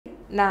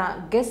నా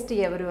గెస్ట్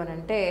ఎవరు అని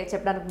అంటే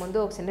చెప్పడానికి ముందు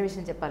ఒక చిన్న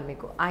విషయం చెప్పాలి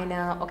మీకు. ఆయన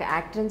ఒక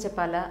యాక్టర్ అని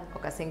చెప్పాలా,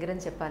 ఒక సింగర్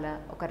అని చెప్పాలా,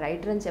 ఒక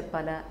రైటర్ అని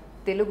చెప్పాలా,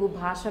 తెలుగు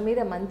భాష మీద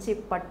మంచి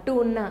పట్టు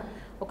ఉన్న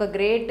ఒక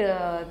గ్రేట్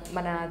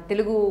మన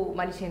తెలుగు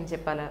మనిషి అని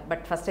చెప్పాలా.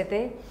 బట్ ఫస్ట్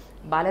అయితే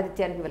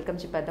బాలాదిత్యానికి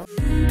వెల్కమ్ చెప్పేద్దాం.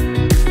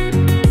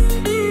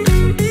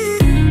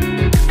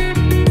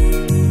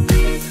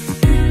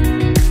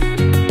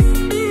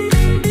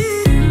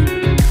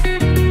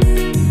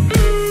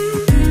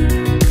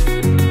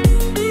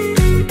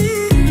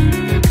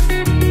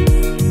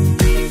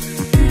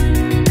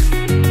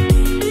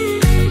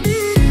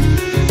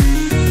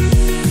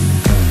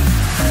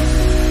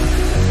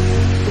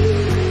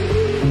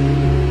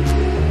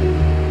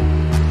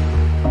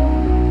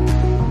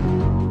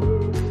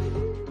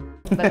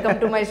 వెల్కమ్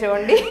టు మై షో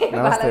అండి.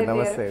 నమస్తే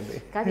అండి.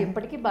 కాదు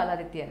ఇప్పటికీ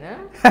బాలాదిత్యనా?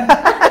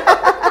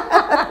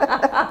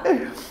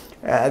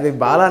 అది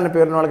బాలా అనే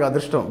పేరున్న వాళ్ళకి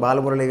అదృష్టం.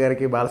 బాలమురళి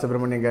గారికి,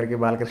 బాలసుబ్రహ్మణ్యం గారికి,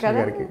 బాలకృష్ణ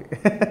గారికి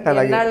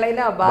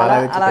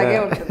అలాగే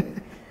ఉంటుంది.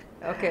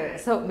 ఓకే,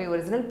 సో మీ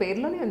ఒరిజినల్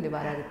పేరులోనే ఉంది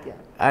బాలాదిత్య?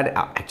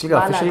 యాక్చువల్గా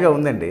అఫీషియల్గా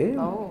ఉందండి.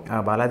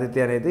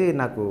 బాలాదిత్య అనేది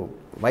నాకు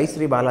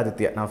వైశ్రీ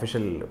బాలాదిత్య నా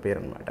అఫీషియల్ పేరు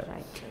అనమాట.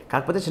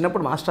 కాకపోతే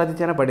చిన్నప్పుడు మాస్టర్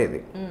ఆదిత్య అనే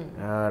పడేది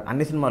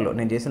అన్ని సినిమాల్లో.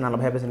 నేను చేసిన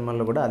 40-50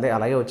 సినిమాల్లో కూడా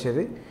అలాగే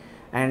వచ్చేది.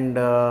 అండ్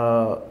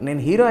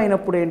నేను హీరో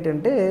అయినప్పుడు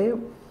ఏంటంటే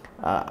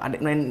అంటే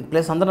నేను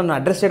ప్లస్ అందరూ నన్ను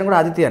అడ్రస్ చేయడం కూడా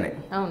ఆదిత్యనే.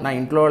 నా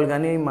ఇంట్లో వాళ్ళు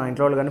కానీ, మా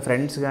ఇంట్లో వాళ్ళు కానీ,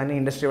 ఫ్రెండ్స్ కానీ,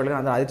 ఇండస్ట్రీ వాళ్ళు కానీ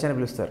అందరూ ఆదిత్య అని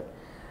పిలుస్తారు.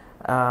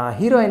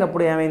 హీరో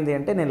అయినప్పుడు ఏమైంది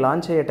అంటే నేను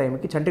లాంచ్ అయ్యే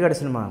టైంకి చంటిగాడి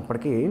సినిమా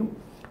అప్పటికి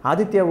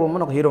ఆదిత్య ఓం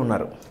అని ఒక హీరో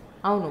ఉన్నారు.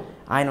 అవును,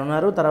 ఆయన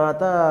ఉన్నారు.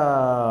 తర్వాత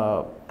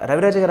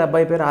రవిరాజ గారి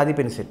అబ్బాయి పేరు ఆది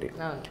పెనిశెట్టి,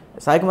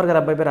 సాయి కుమార్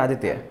గారి అబ్బాయి పేరు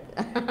ఆదిత్య.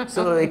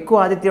 సో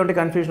ఎక్కువ ఆదిత్య ఉంటే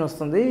కన్ఫ్యూజన్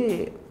వస్తుంది.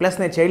 ప్లస్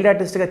నేను చైల్డ్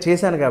ఆర్టిస్ట్గా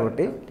చేశాను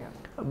కాబట్టి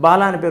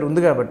బాలా అనే పేరు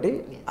ఉంది కాబట్టి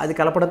అది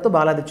కలపడంతో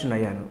బాలాదిత్యుని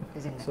అయ్యాను.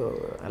 సో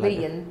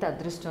ఎంత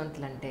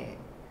అదృష్టవంతులు అంటే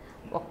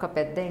ఒక్క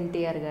పెద్ద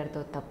ఎన్టీఆర్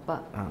గారితో తప్ప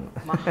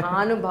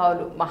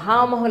మహానుభావులు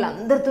మహామహులు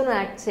అందరితోనూ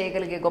యాక్ట్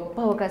చేయగలిగే గొప్ప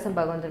అవకాశం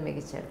భగవంతుడు మీకు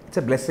ఇచ్చారు.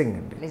 ఇట్స్ బ్లెస్సింగ్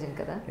అండి. నిజం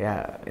కదా?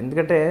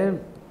 ఎందుకంటే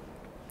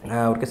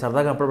ఊరికి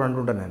సరదాగా అప్పుడు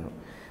అంటుంటాను నేను,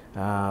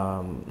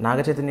 నాగ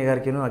చైతన్య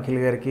గారికి,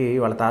 అఖిల్ గారికి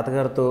వాళ్ళ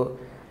తాతగారితో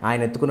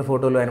ఆయన ఎత్తుకున్న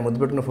ఫోటోలు, ఆయన ముద్దు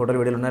పెట్టుకున్న ఫోటోలు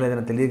వీడియోలు ఉన్నా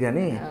లేదని తెలియదు,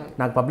 కానీ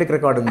నాకు పబ్లిక్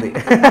రికార్డు ఉంది.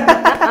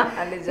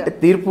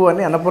 తీర్పు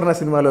అని అన్నపూర్ణ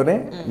సినిమాలోనే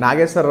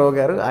నాగేశ్వరరావు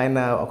గారు ఆయన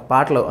ఒక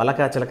పాటలో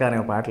అలకా చిలక అనే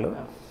ఒక పాటలో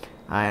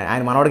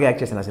ఆయన మనవడిగా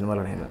యాక్ట్ చేశాను ఆ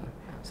సినిమాలో నేను.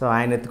 సో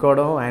ఆయన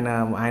ఎత్తుకోవడం,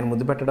 ఆయన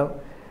ముద్దు పెట్టడం,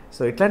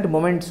 సో ఇట్లాంటి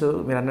మూమెంట్స్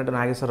మీరు అన్నట్టు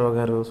నాగేశ్వరరావు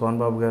గారు, సోన్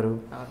బాబు గారు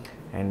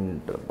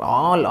and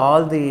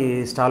all the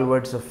stall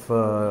words of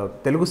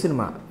Telugu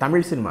cinema,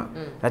 Tamil cinema.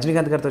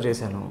 Rajinikanth గారితో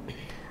చేశాను,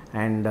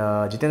 అండ్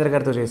జితేంద్ర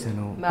గారితో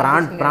చేశాను,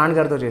 ప్రాణ్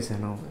గారితో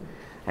చేశాను,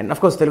 అండ్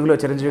అఫ్కోర్స్ తెలుగులో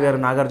చిరంజీవి గారు,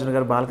 నాగార్జున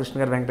గారు, బాలకృష్ణ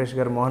గారు, వెంకటేష్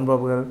గారు, మోహన్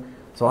బాబు గారు,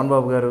 సోన్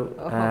బాబు గారు,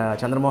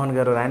 చంద్రమోహన్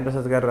గారు, రాయన్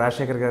ప్రసాద్ గారు,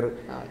 రాజశేఖర్ గారు,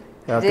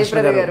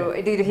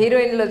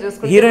 హీరోయిన్లో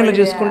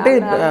చూసుకుంటే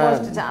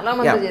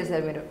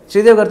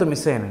శ్రీదేవి గారితో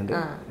మిస్ అయ్యానండి.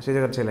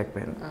 శ్రీదేవి గారు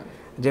చేయలేకపోయాను.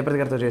 జయప్రద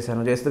గారితో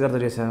చేశాను, జయసుధ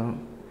గారితో చేశాను,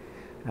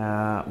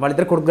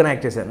 వాళ్ళిద్దరు కొడుకుగానే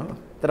యాక్ట్ చేశాను.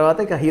 తర్వాత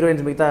ఇక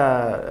హీరోయిన్స్ మిగతా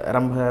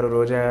రంభ గారు,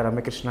 రోజా,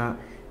 రమ్యకృష్ణ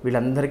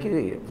వీళ్ళందరికీ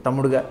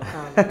తమ్ముడుగా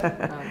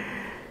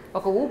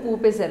ఒక ఊపు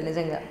ఊపేశారు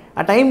నిజంగా.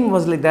 ఆ టైం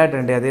వాజ్ లైక్ దాట్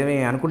అండి. అదేమి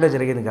అనుకుంటే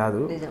జరిగేది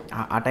కాదు,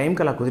 ఆ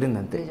టైంకి అలా కుదిరింది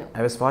అంతే.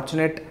 I was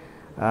fortunate.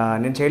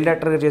 నేను చైల్డ్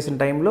యాక్టర్గా చేసిన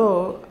టైంలో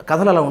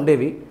కథలు అలా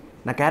ఉండేవి,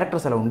 నా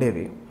క్యారెక్టర్స్ అలా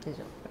ఉండేవి.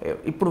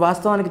 ఇప్పుడు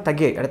వాస్తవానికి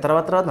తగ్గాయి. అంటే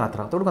తర్వాత నా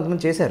తర్వాత కూడా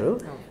కొంతమంది చేశారు,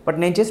 బట్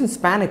నేను చేసిన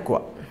స్పాన్ ఎక్కువ,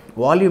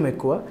 వాల్యూమ్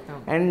ఎక్కువ,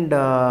 అండ్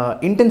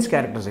ఇంటెన్స్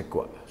క్యారెక్టర్స్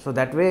ఎక్కువ. So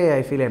that way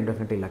I feel I'm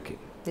definitely lucky.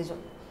 నిజం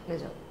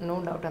నిజం, నో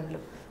డౌట్ అందులో.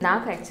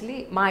 నాకు యాక్చువల్లీ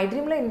మా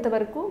iDreamలో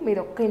ఇంతవరకు మీరు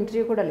ఒక్క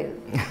ఇంటర్వ్యూ కూడా లేదు.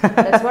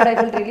 That's what I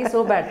feel really so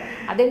bad.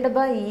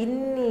 అదేంటబ్బా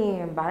ఇన్ని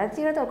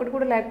బాధ్యత ఒకటి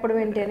కూడా లేకపోవడం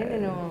ఏంటి అని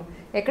నేను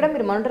ఎక్కడ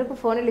మీరు మొన్నటి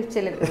ఫోన్ లిఫ్ట్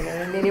చేయలేదు.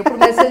 నేను ఎప్పుడు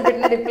మెసేజ్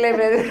పెట్టినా రిప్లై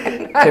లేదు.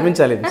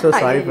 క్షమించాలి. So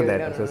sorry for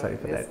that.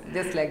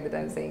 Just like that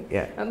I'm saying.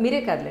 మీరే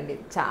కాదులేండి,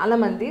 చాలా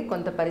మంది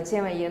కొంత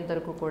పరిచయం అయ్యేంత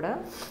వరకు కూడా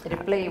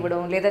రిప్లై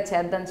ఇవ్వడం లేదా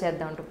చేద్దాం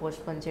అంటూ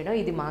పోస్ట్ పోన్ చేయడం,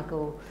 ఇది మాకు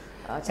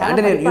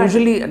అంటే నేను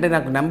యూజువల్లీ అంటే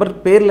నాకు నెంబర్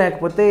పేరు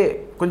లేకపోతే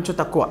కొంచెం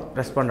తక్కువ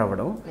రెస్పాండ్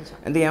అవ్వడం.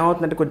 అంటే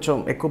ఏమవుతుందంటే కొంచెం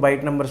ఎక్కువ బయట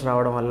నెంబర్స్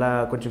రావడం వల్ల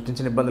కొంచెం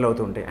చిన్న ఇబ్బందులు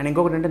అవుతూ ఉంటాయి. అండ్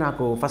ఇంకొకటి అంటే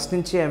నాకు ఫస్ట్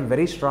నుంచి I'm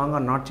very strong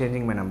on not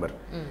changing my number.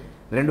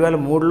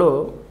 2003లో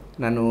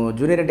నన్ను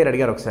Jr.NTR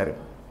అడిగారు ఒకసారి,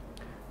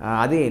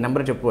 అది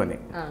నెంబర్ చెప్పు అని.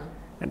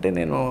 అంటే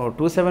నేను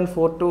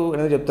 2742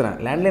 అనేది చెప్తున్నా,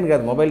 ల్యాండ్లైన్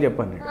కాదు మొబైల్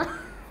చెప్పాను.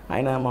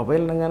 ఆయన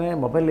మొబైల్ అనగానే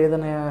మొబైల్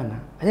లేదన్నయ్యా అన్న.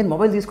 అదే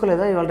మొబైల్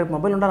తీసుకోలేదా, ఇవాళ రేపు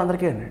మొబైల్ ఉండాలి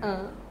అందరికీ అన్నాడు.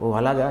 ఓ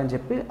అలాగా అని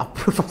చెప్పి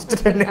అప్పుడు ఫస్ట్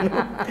నేను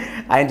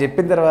ఆయన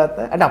చెప్పిన తర్వాత,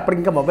 అంటే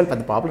అప్పటికి ఇంకా మొబైల్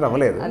పెద్ద పాపులర్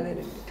అవ్వలేదు.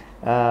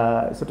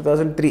 సో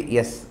 2003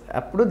 ఎస్,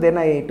 అప్పుడు then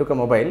I took a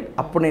mobile.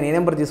 అప్పుడు నేను ఏ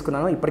నెంబర్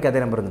తీసుకున్నానో ఇప్పటికీ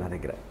అదే నెంబర్ ఉంది నా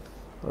దగ్గర.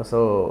 So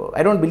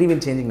I don't believe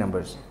in changing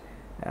numbers.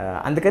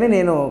 అందుకని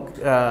నేను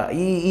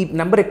ఈ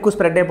నెంబర్ ఎక్కువ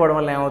స్ప్రెడ్ అయిపోవడం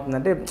వల్ల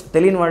ఏమవుతుందంటే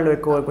తెలియని వాళ్ళు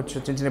ఎక్కువ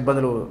కొంచెం చిన్న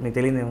ఇబ్బందులు, మీకు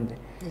తెలియదు ఏముంది,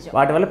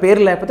 వాటి వల్ల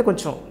పేరు లేకపోతే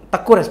కొంచెం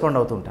తక్కువ రెస్పాండ్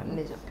అవుతూ ఉంటాను.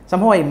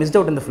 Somehow I missed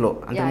out in the flow.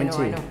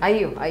 అంతకుమించి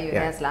అయ్యో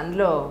అసలు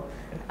అందులో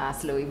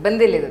అసలు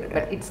ఇబ్బంది లేదు.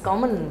 But it's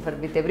common for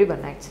with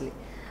everyone actually.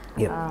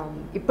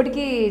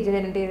 ఇప్పటికీ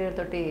జూనియర్ ఎన్టీఆర్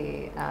తోటి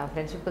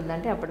ఫ్రెండ్షిప్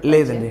ఉందంటే అప్పుడు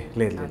లేదండి,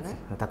 లేదు లేదు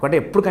తక్కువ. అంటే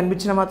ఎప్పుడు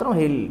కనిపించినా మాత్రం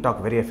heal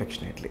talk very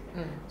ఎఫెక్షనేట్లీ.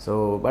 So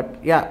but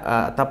yeah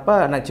తప్ప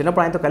నాకు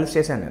చిన్నప్పుడు ఆయనతో కలిసి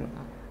చేశాను నేను,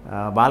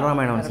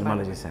 బాలరామాయణం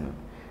సినిమాలో చేశాను.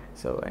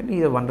 సో అండ్ ఈ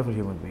వండర్ఫుల్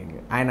హ్యూమన్ బీయింగ్.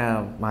 ఆయన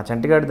మా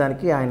చంటిగాడు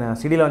దానికి ఆయన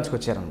సిడీ లాంచ్కి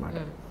వచ్చారనమాట.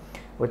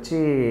 వచ్చి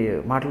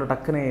మాటలో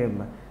టక్కనే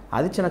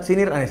ఆదిత్య నాకు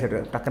సీనియర్ అనేసాడు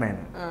టక్కన ఆయన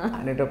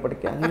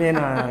అనేటప్పటికీ నేను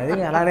అది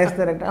ఎలా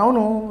అనేస్తారంటే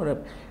అవును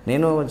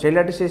నేను చైల్డ్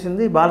ఆర్టిస్ట్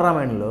చేసింది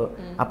బాలరామాయణంలో,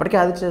 అప్పటికే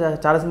ఆదిత్య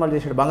చాలా సినిమాలు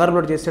చేశాడు, బంగారు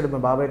ప్లాట్ చేశాడు మా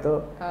బాబాయ్తో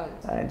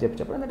అని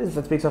చెప్పడం that is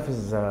speaks of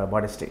his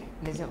బాడీస్టీ.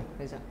 నిజం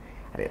నిజం.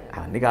 అరే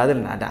అవన్నీ కాదు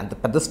అంటే అంత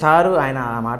పెద్ద స్టార్ ఆయన ఆ మాట